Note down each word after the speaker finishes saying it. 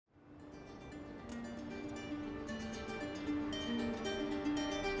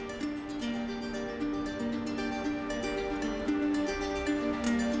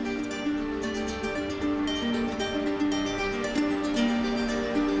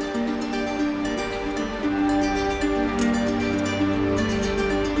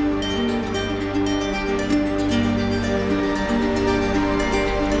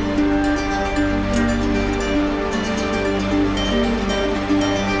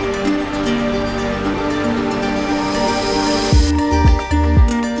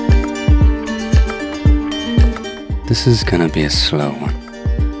This is gonna be a slow one.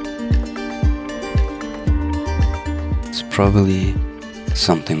 It's probably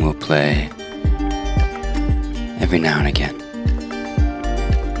something we'll play every now and again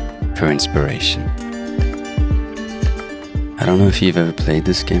for inspiration. I don't know if you've ever played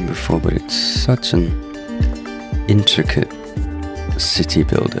this game before, but it's such an intricate city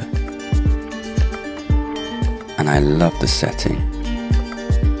builder. And I love the setting.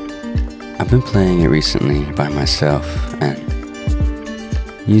 I've been playing it recently by myself and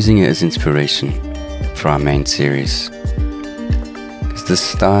using it as inspiration for our main series. Because the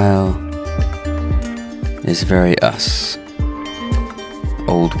style is very us.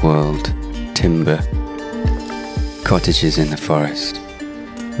 Old world, timber, cottages in the forest.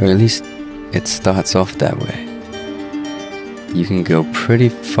 Or at least it starts off that way. You can go pretty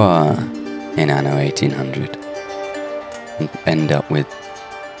far in Anno 1800 and end up with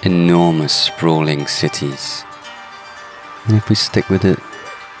enormous sprawling cities. And if we stick with it,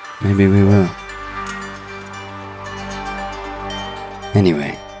 maybe we will.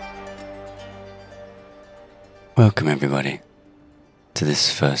 Anyway, welcome everybody to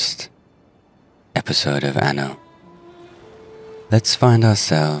this first episode of Anno. Let's find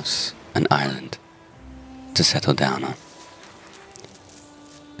ourselves an island to settle down on.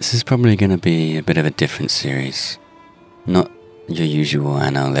 This is probably going to be a bit of a different series. Not your usual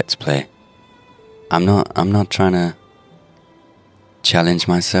Anno Let's Play. I'm not trying to challenge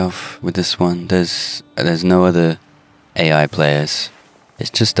myself with this one. There's no other AI players. It's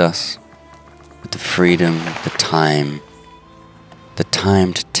just us with the freedom, the time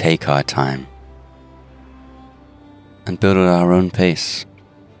to take our time and build at our own pace.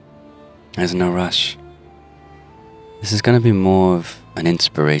 There's no rush. This is going to be more of an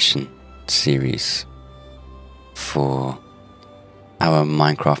inspiration series for our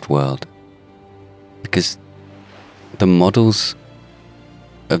Minecraft world, because the models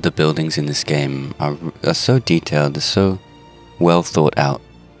of the buildings in this game are so detailed, they're so well thought out,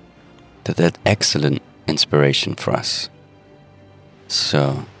 that they're excellent inspiration for us.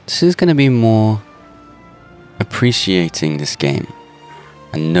 So this is going to be more appreciating this game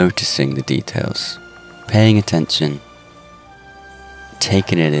and noticing the details, paying attention,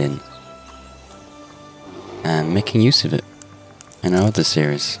 taking it in, and making use of it in our other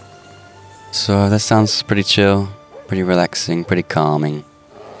series. So that sounds pretty chill, pretty relaxing, pretty calming.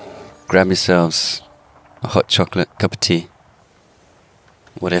 Grab yourselves a hot chocolate, cup of tea,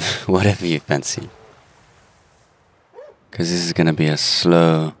 whatever you fancy. Because this is going to be a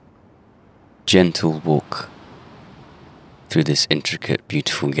slow, gentle walk through this intricate,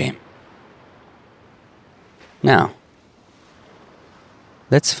 beautiful game. Now,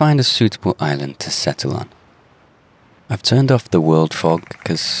 let's find a suitable island to settle on. I've turned off the world fog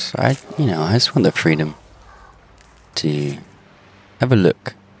because I just want the freedom to have a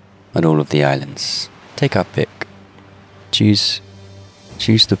look at all of the islands. Take our pick. Choose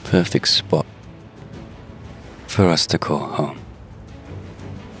the perfect spot for us to call home.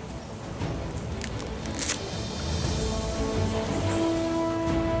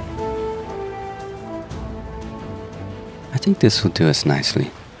 I think this will do us nicely.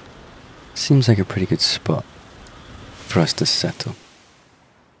 Seems like a pretty good spot for us to settle.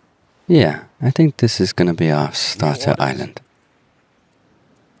 Yeah, I think this is gonna be our starter island.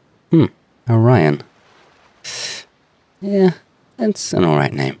 Orion. Yeah, that's an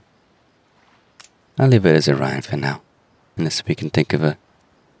alright name. I'll leave it as Orion for now, unless we can think of a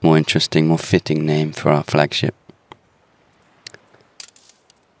more interesting, more fitting name for our flagship.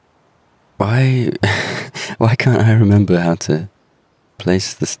 Why can't I remember how to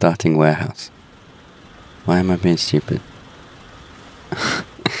place the starting warehouse? Why am I being stupid?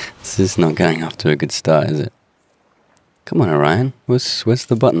 This is not going off to a good start, is it? Come on, Orion. Where's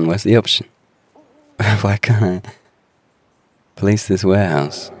the button? Where's the option? Why can't I place this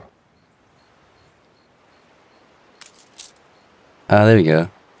warehouse? Ah, there we go.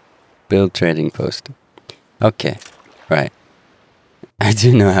 Build trading post. Okay, right. I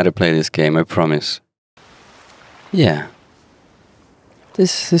do know how to play this game, I promise. Yeah.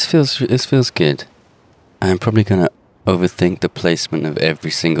 This feels good. I'm probably gonna overthink the placement of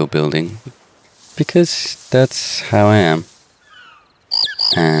every single building, because that's how I am.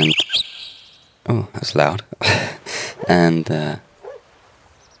 And oh, that's loud. And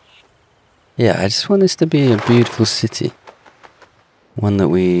yeah, I just want this to be a beautiful city. One that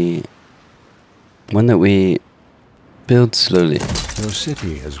we build slowly. Your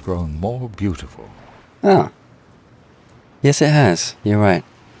city has grown more beautiful. Ah. Yes, it has. You're right.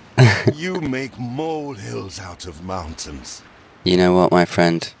 You make molehills out of mountains. You know what, my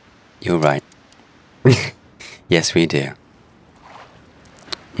friend? You're right. Yes, we do.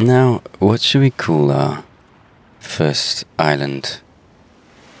 Now, what should we call our first island?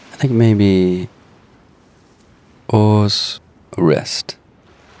 I think maybe Oars Rest.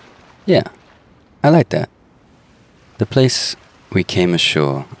 Yeah, I like that. The place we came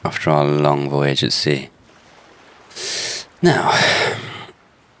ashore after our long voyage at sea. Now,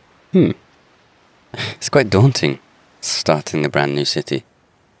 it's quite daunting starting a brand new city.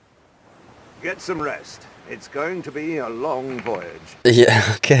 Get some rest. It's going to be a long voyage.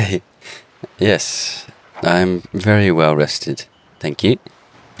 Yeah, okay. Yes, I'm very well rested. Thank you.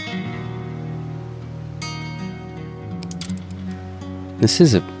 This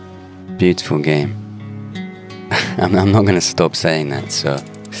is a beautiful game. I'm not going to stop saying that, so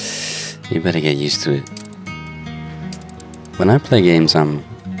you better get used to it. When I play games, I'm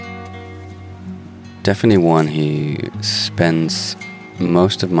definitely one who spends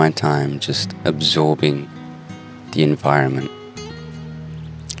most of my time just absorbing the environment.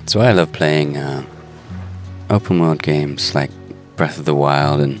 That's why I love playing open world games like Breath of the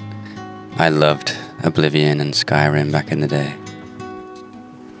Wild, and I loved Oblivion and Skyrim back in the day.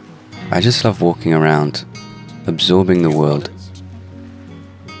 I just love walking around, absorbing the world.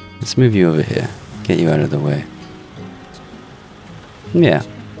 Let's move you over here, get you out of the way. Yeah.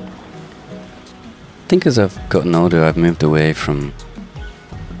 I think as I've gotten older, I've moved away from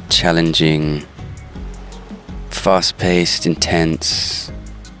challenging, fast-paced, intense,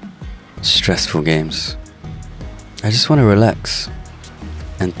 stressful games. I just want to relax.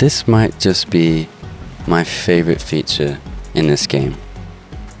 And this might just be my favorite feature in this game.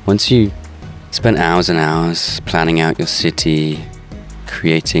 Once you spend hours and hours planning out your city,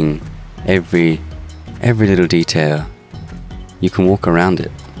 creating every little detail, you can walk around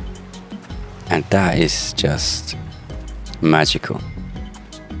it. And that is just magical.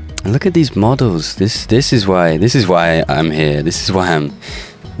 And look at these models. This is why I'm here. This is why I'm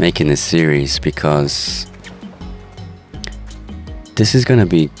making this series, because this is going to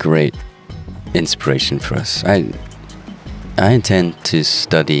be great inspiration for us. I intend to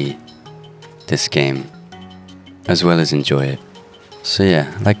study this game as well as enjoy it. So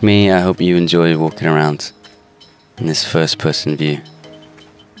yeah, like me, I hope you enjoy walking around in this first person view,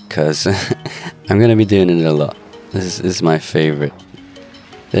 because I'm going to be doing it a lot. This is my favorite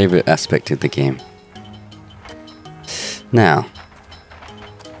aspect of the game. Now,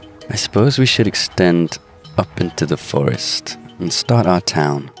 I suppose we should extend up into the forest and start our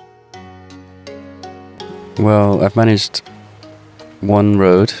town. Well, I've managed one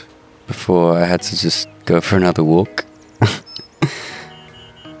road before I had to just go for another walk.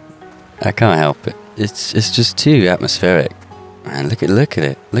 I can't help it. It's just too atmospheric. Man, look at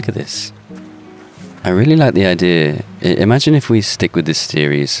it. Look at this. I really like the idea. Imagine if we stick with this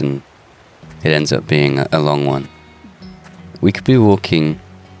series and it ends up being a long one. We could be walking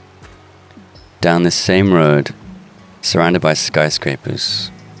down this same road, surrounded by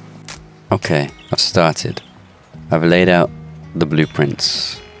skyscrapers. Okay, I've started. I've laid out the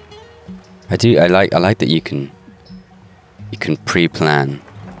blueprints. I like that you can pre-plan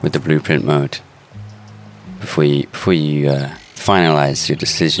with the blueprint mode before you finalize your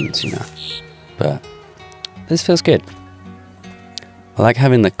decisions, you know. But this feels good. I like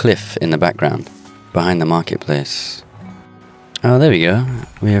having the cliff in the background behind the marketplace. Oh, there we go.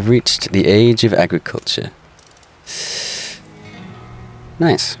 We have reached the age of agriculture.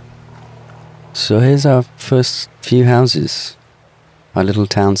 Nice. So here's our first few houses. Our little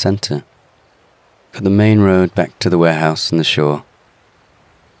town centre. Got the main road back to the warehouse and the shore.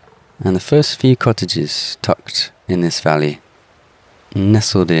 And the first few cottages tucked in this valley,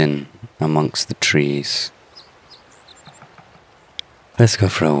 nestled in amongst the trees. Let's go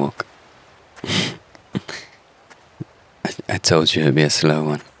for a walk. I told you it'd be a slow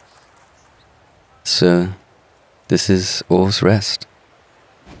one. So, this is Oars Rest.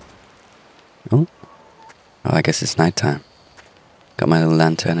 Oh, I guess it's night time. Got my little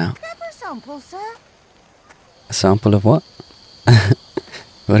lantern out. A sample, sir? A sample of what?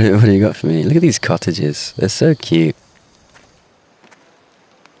 What do you got for me? Look at these cottages. They're so cute.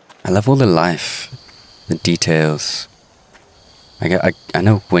 I love all the life, the details. I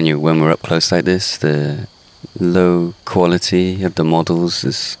know when we're up close like this, the low quality of the models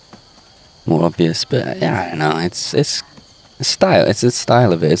is more obvious. But yeah, I don't know. It's a style. It's a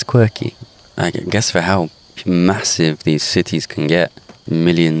style of it. It's quirky. I guess for how massive these cities can get,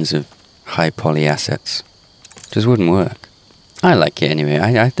 millions of high poly assets just wouldn't work. I like it anyway.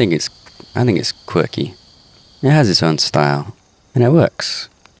 I think it's quirky. It has its own style, and it works.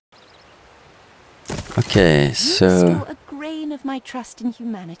 Okay, so You restore a grain of my trust in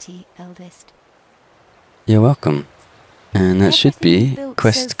humanity, eldest. You're welcome. And that should be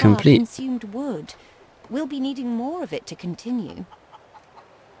quest complete. Consumed wood. We'll be needing more of it to continue.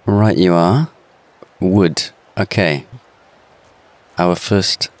 Right you are. Wood. Okay. Our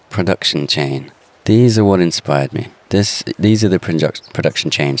first production chain. These are what inspired me. These are the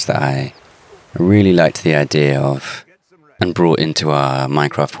production chains that I really liked the idea of and brought into our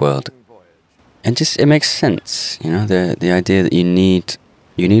Minecraft world. And just, it makes sense, you know, the idea that you need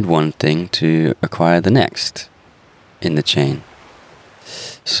one thing to acquire the next in the chain.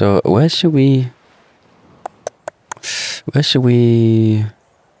 So where should we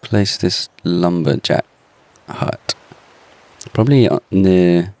place this lumberjack hut? Probably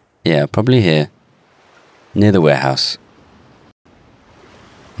probably here, near the warehouse.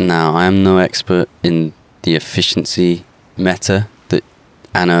 Now, I'm no expert in the efficiency meta that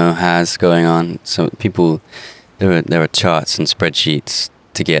Anno has going on. So people, there are charts and spreadsheets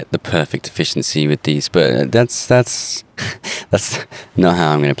to get the perfect efficiency with these, but that's not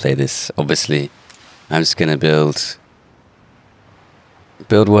how I'm going to play this. Obviously, I'm just going to build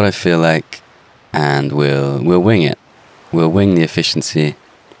what I feel like, and we'll wing it. We'll wing the efficiency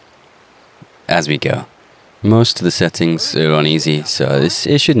as we go. Most of the settings are on easy, so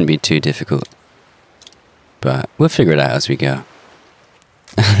it shouldn't be too difficult. But we'll figure it out as we go.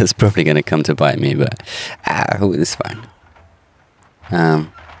 It's probably going to come to bite me, but it's fine.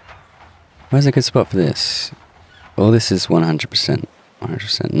 Where's a good spot for this? Oh, this is 100%.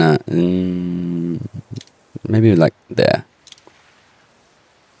 100%. No, maybe like there.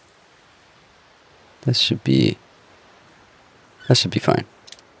 That should be fine.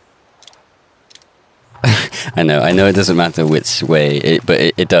 I know it doesn't matter which way, but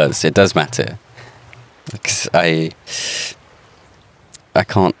it does matter. Because I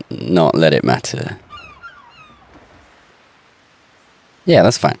can't not let it matter. Yeah,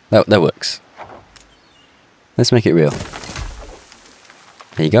 that's fine. That works. Let's make it real.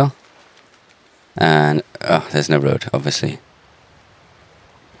 There you go. And oh, there's no road, obviously.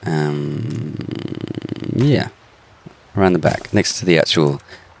 Yeah, around the back, next to the actual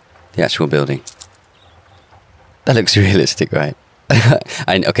building. That looks realistic, right?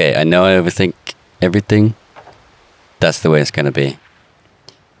 I know I overthink everything. That's the way it's gonna be.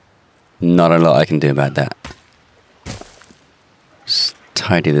 Not a lot I can do about that. Just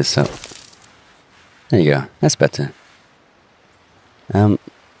tidy this up. There you go. That's better.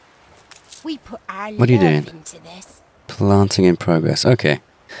 We put our what are you doing? into this. Planting in progress. Okay,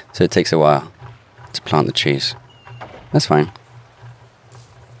 so it takes a while to plant the trees. That's fine.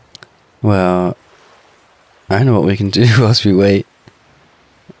 Well, I know what we can do whilst we wait.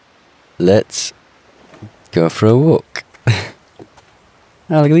 Let's go for a walk. Oh,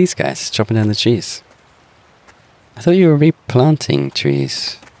 look at these guys chopping down the trees. I thought you were replanting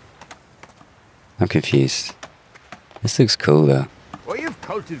trees. I'm confused. This looks cool though. Well, you've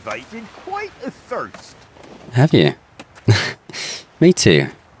cultivated quite a thirst. Have you? Me too.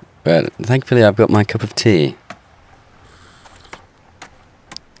 But thankfully I've got my cup of tea.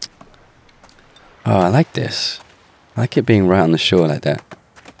 Oh, I like this. I like it being right on the shore like that.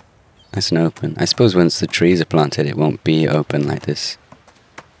 Nice and open. I suppose once the trees are planted it won't be open like this.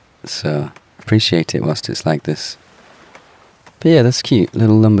 So, appreciate it whilst it's like this. But yeah, that's cute.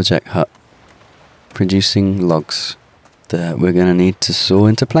 Little lumberjack hut. Producing logs that we're gonna need to saw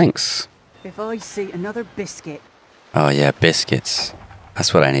into planks. If I see another biscuit. Oh yeah, biscuits.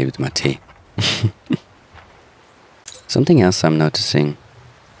 That's what I need with my tea. Something else I'm noticing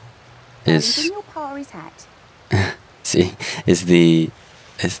is see, is the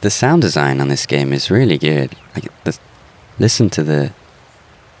sound design on this game is really good. Like listen to the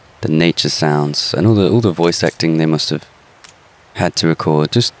nature sounds and all the voice acting they must have had to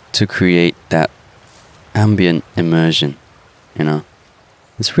record just to create that ambient immersion, you know.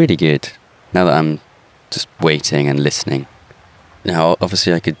 It's really good. Now that I'm just waiting and listening. Now,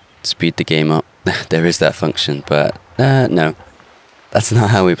 obviously I could speed the game up. There is that function, but no. That's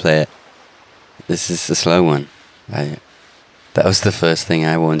not how we play it. This is a slow one. That was the first thing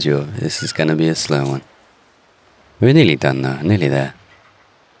I warned you of. This is gonna be a slow one. We're nearly done though, nearly there.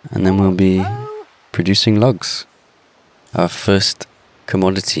 And then we'll be producing logs. Our first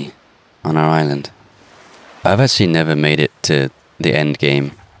commodity on our island. I've actually never made it to the end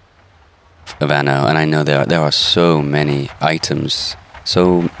game of Anno, and I know there are so many items,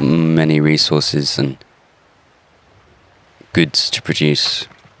 so many resources and goods to produce.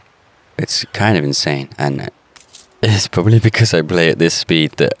 It's kind of insane, and it's probably because I play at this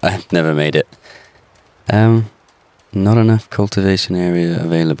speed that I've never made it. Not enough cultivation area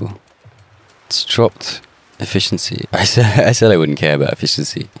available. It's dropped efficiency. I said I wouldn't care about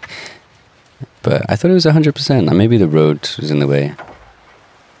efficiency. But I thought it was 100%. Maybe the road was in the way.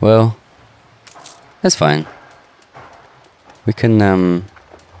 Well, that's fine. We can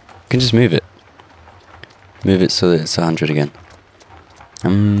just move it. Move it so that it's 100 again.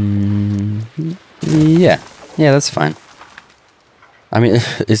 Yeah, that's fine. I mean,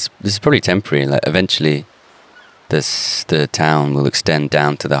 it's probably temporary. Like eventually, the town will extend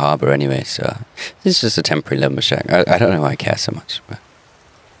down to the harbour anyway. So it's just a temporary lumbershack. I don't know why I care so much. But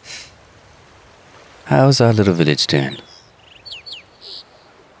how's our little village doing?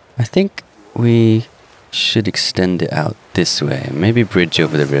 I think we should extend it out this way. Maybe bridge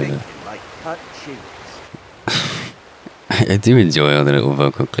over the river. I do enjoy all the little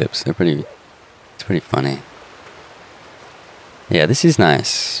vocal clips. It's pretty funny. Yeah, this is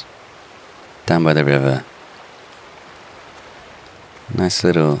nice. Down by the river. Nice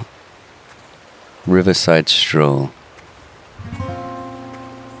little riverside stroll.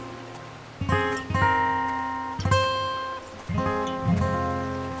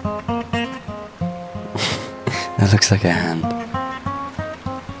 That looks like a hand.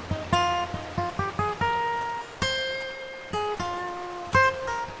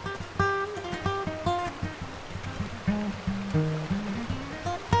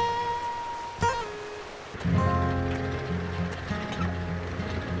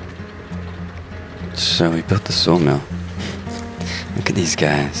 So we built the sawmill. Look at these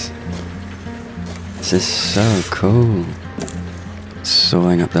guys. This is so cool.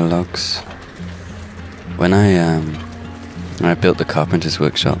 Sawing up the logs. When I built the carpenter's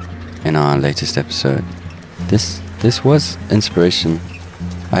workshop in our latest episode, this was inspiration.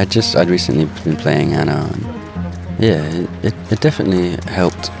 I'd recently been playing Anno, and yeah, it definitely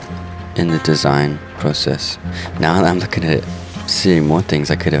helped in the design process. Now that I'm looking at it, seeing more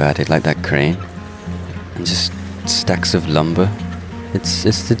things I could have added, like that crane. And just stacks of lumber. It's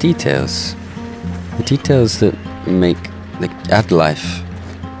the details. The details that add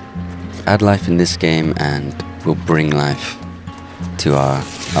life in this game and will bring life to our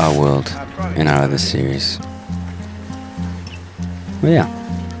world in our other series. Well, yeah,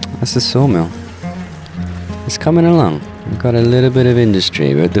 that's the sawmill. It's coming along. We've got a little bit of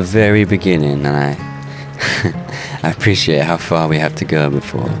industry. We're at the very beginning, and I I appreciate how far we have to go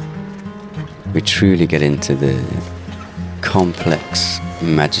before we truly get into the complex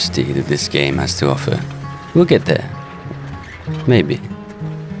majesty that this game has to offer. We'll get there. Maybe.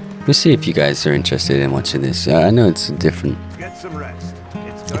 We'll see if you guys are interested in watching this. I know it's a different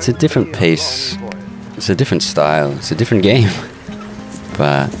pace. It's a different style. It's a different game.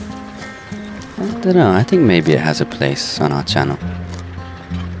 But I don't know. I think maybe it has a place on our channel.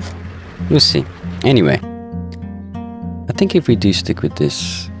 We'll see. Anyway, I think if we do stick with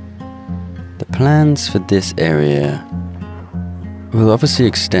this, the plans for this area will obviously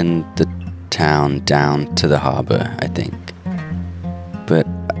extend the town down to the harbour, I think. But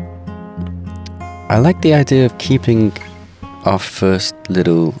I like the idea of keeping our first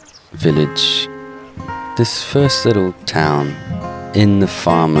little village, this first little town, in the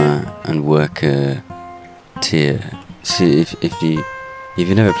farmer and worker tier. See, if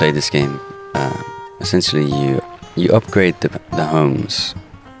you've never played this game, essentially you upgrade the homes.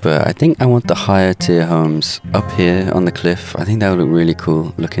 But I think I want the higher tier homes up here on the cliff. I think that would look really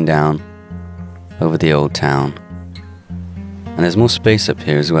cool, looking down over the old town. And there's more space up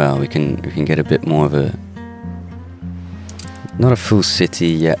here as well. We can get a bit more of a, not a full city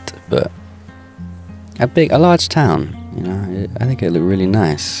yet, but a large town. You know, I think it'd look really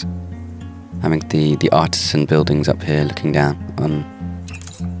nice. Having the artisan buildings up here, looking down on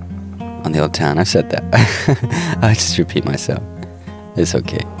the old town. I said that. I just repeat myself. It's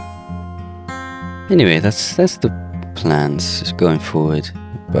okay. Anyway, that's the plans going forward.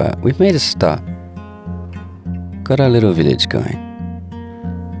 But we've made a start. Got our little village going.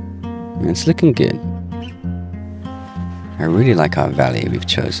 And it's looking good. I really like our valley we've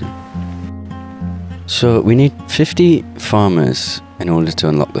chosen. So we need 50 farmers in order to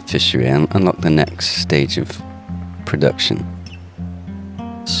unlock the fishery and unlock the next stage of production.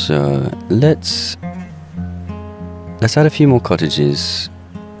 So let's add a few more cottages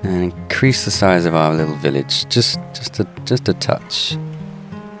and increase the size of our little village just a touch.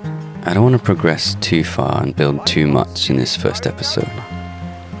 I don't want to progress too far and build too much in this first episode.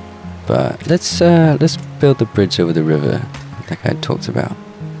 But let's build the bridge over the river like I talked about. I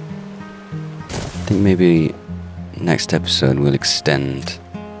think maybe next episode we'll extend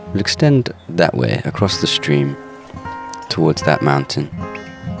that way across the stream towards that mountain.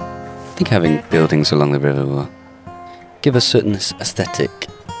 I think having buildings along the river will give a certain aesthetic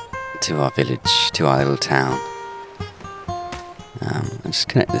to our village, to our little town. And just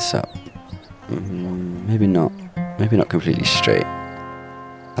connect this up. Maybe not. Maybe not completely straight.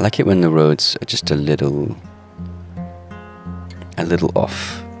 I like it when the roads are just a little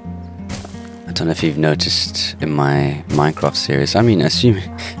off. I don't know if you've noticed in my Minecraft series. I mean, assuming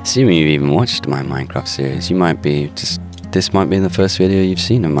you've even watched my Minecraft series, you might be this might be the first video you've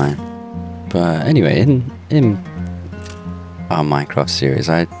seen of mine. But anyway, in our Minecraft series,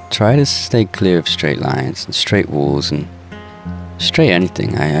 I try to stay clear of straight lines and straight walls and straight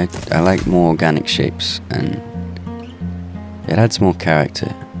anything. I like more organic shapes, and it adds more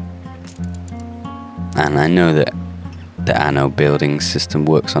character. And I know that the Anno building system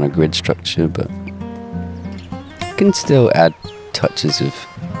works on a grid structure, but you can still add touches of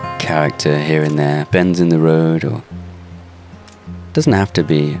character here and there, bends in the road, or it doesn't have to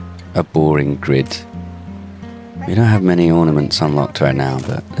be a boring grid. We don't have many ornaments unlocked right now,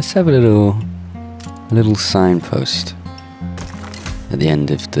 but let's have a little signpost at the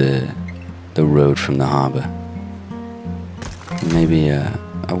end of the road from the harbour. Maybe a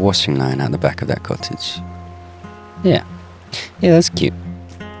washing line out the back of that cottage. Yeah, that's cute.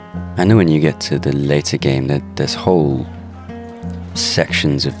 I know when you get to the later game that there's whole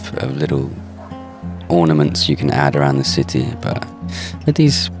sections of little ornaments you can add around the city, but at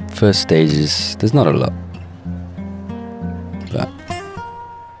these first stages there's not a lot. But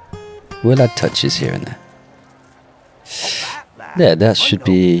we'll add touches here and there. There, that should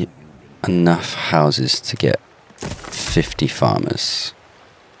be enough houses to get 50 farmers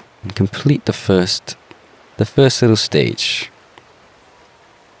and complete the first little stage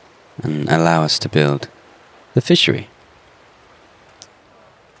and allow us to build the fishery.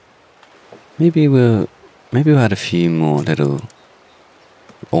 Maybe we'll add a few more little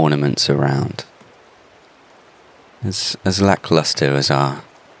ornaments around. As lackluster as our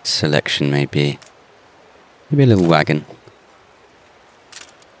selection may be, maybe a little wagon.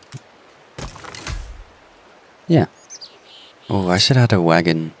 Yeah. Oh, I should add a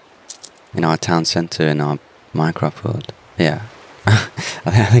wagon in our town centre in our Minecraft world. Yeah.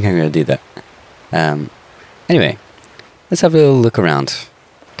 I think I'm going to do that. Anyway, let's have a little look around,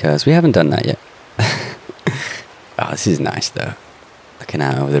 because we haven't done that yet. Oh, this is nice though. Looking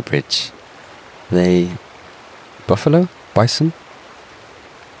out over the bridge. They... buffalo? Bison?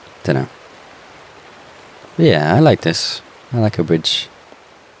 Dunno. But yeah, I like this. I like a bridge.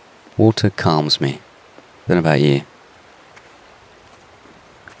 Water calms me. Don't know about you.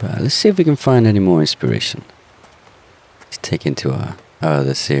 But let's see if we can find any more inspiration. Let's take into our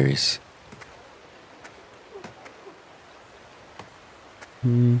other series.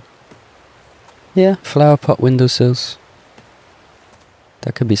 Yeah, flower pot windowsills.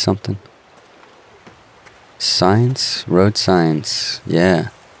 That could be something. Signs? Road signs. Yeah.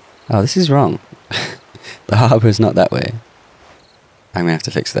 Oh, this is wrong. The harbour is not that way. I'm gonna have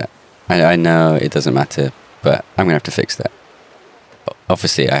to fix that. I know it doesn't matter, but I'm gonna have to fix that.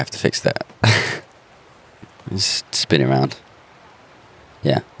 Obviously, I have to fix that. Just spin around.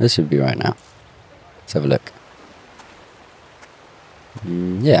 Yeah, this should be right now. Let's have a look.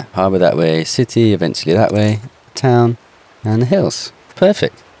 Yeah, harbour that way, city eventually that way, town, and the hills.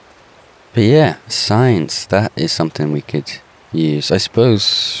 Perfect. But yeah, signs, that is something we could use. I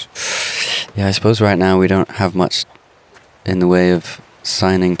suppose right now we don't have much in the way of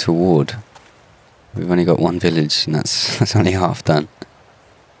signing toward. We've only got one village, and that's only half done.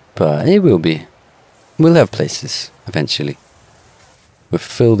 But it will be. We'll have places, eventually. We'll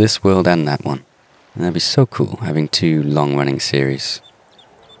fill this world and that one. And that'd be so cool, having two long-running series.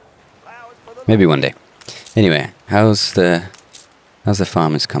 Maybe one day. Anyway, how's the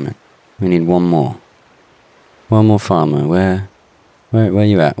farmers coming? We need one more. One more farmer. Where are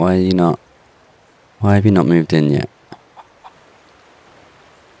you at? Why have you not moved in yet?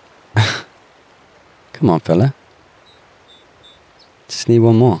 Come on, fella. Just need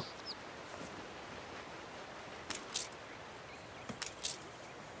one more.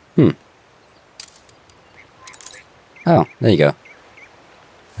 Oh, there you go.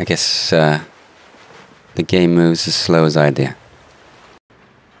 I guess the game moves as slow as I do.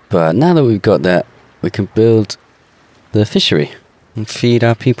 But now that we've got that, we can build the fishery and feed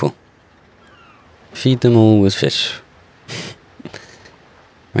our people. Feed them all with fish.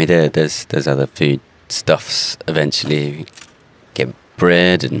 I mean, there's other food stuffs eventually. Get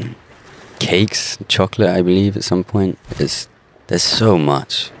bread and cakes, and chocolate, I believe, at some point. There's so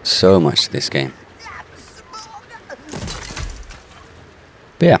much to this game.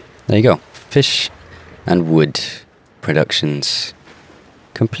 But yeah, there you go. Fish and wood productions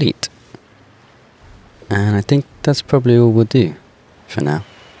complete. And I think that's probably all we'll do for now.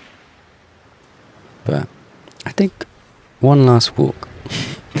 But I think one last walk.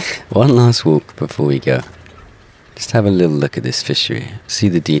 One last walk before we go. Just have a little look at this fishery. See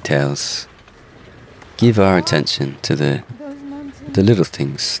the details. Give our attention to the little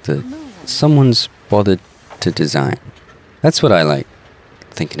things that someone's bothered to design. That's what I like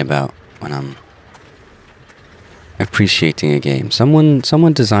thinking about when I'm appreciating a game. Someone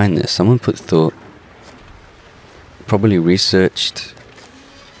designed this. Someone put thought. Probably researched.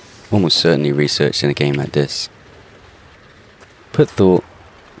 Almost certainly researched in a game like this. Put thought.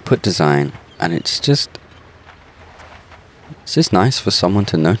 Put design. And it's just nice for someone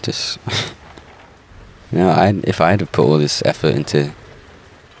to notice. You know, if I had put all this effort into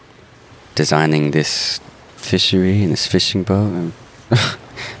designing this fishery and this fishing boat,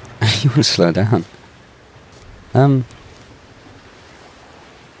 you want to slow down.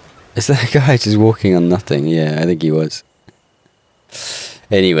 Is that guy just walking on nothing? Yeah, I think he was.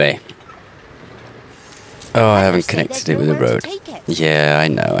 Anyway. Oh, I haven't connected it with the road. Yeah, I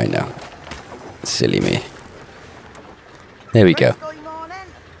know. Silly me. There we go.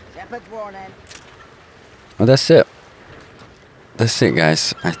 Well, that's it. That's it,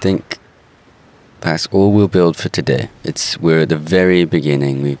 guys. I think that's all we'll build for today. We're at the very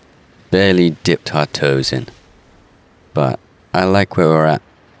beginning. We've barely dipped our toes in. But I like where we're at.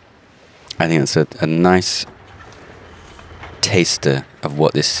 I think it's a nice taster of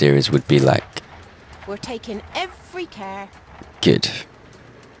what this series would be like. We're taking every care. Good.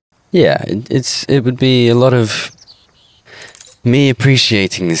 Yeah, it would be a lot of me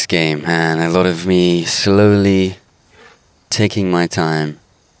appreciating this game and a lot of me slowly taking my time,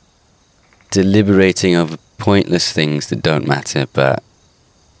 deliberating over pointless things that don't matter, but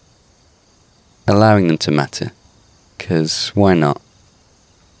allowing them to matter. Because why not?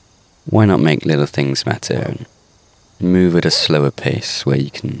 Why not make little things matter and move at a slower pace where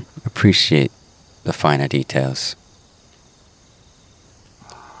you can appreciate the finer details?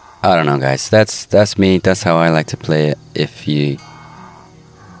 I don't know, guys. That's me. That's how I like to play it. If you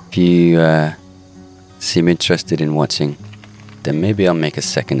seem interested in watching, then maybe I'll make a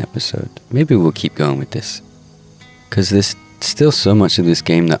second episode. Maybe we'll keep going with this, because there's still so much of this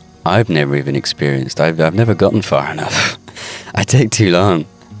game that I've never even experienced. I've never gotten far enough. I take too long.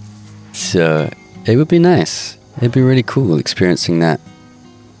 So it would be nice. It'd be really cool experiencing that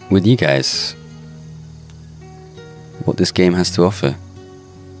with you guys. What this game has to offer.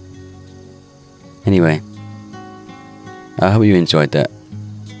 Anyway, I hope you enjoyed that.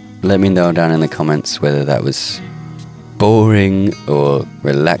 Let me know down in the comments whether that was boring or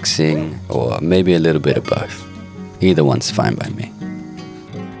relaxing or maybe a little bit of both. Either one's fine by me.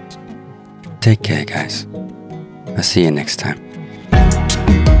 Take care, guys. I'll see you next time.